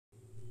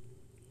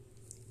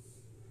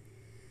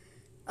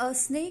A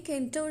snake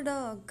entered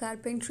a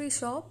carpentry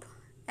shop,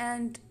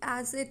 and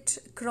as it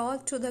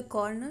crawled to the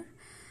corner,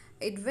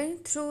 it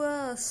went through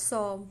a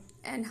saw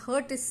and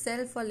hurt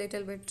itself a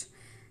little bit.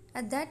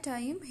 At that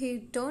time, he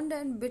turned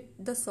and bit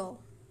the saw,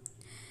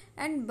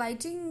 and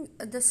biting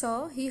the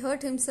saw, he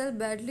hurt himself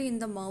badly in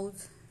the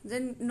mouth.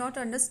 Then, not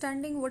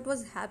understanding what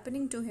was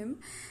happening to him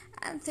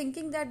and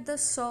thinking that the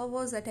saw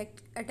was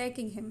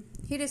attacking him,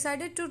 he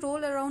decided to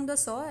roll around the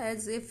saw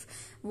as if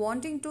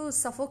wanting to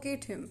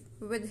suffocate him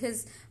with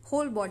his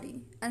whole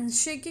body and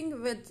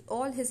shaking with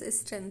all his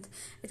strength.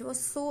 It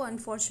was so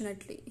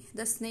unfortunately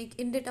the snake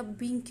ended up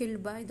being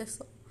killed by the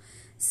saw.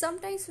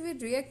 Sometimes we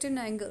react in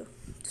anger,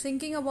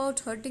 thinking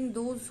about hurting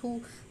those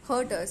who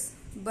hurt us,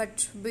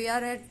 but we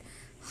are at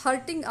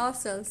hurting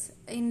ourselves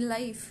in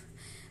life.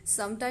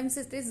 Sometimes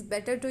it is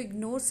better to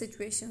ignore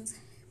situations,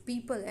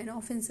 people, and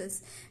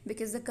offenses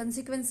because the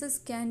consequences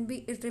can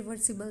be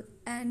irreversible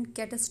and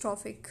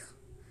catastrophic.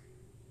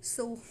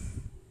 So,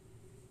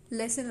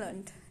 lesson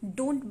learned,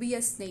 don't be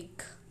a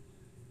snake.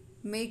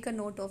 Make a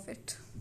note of it.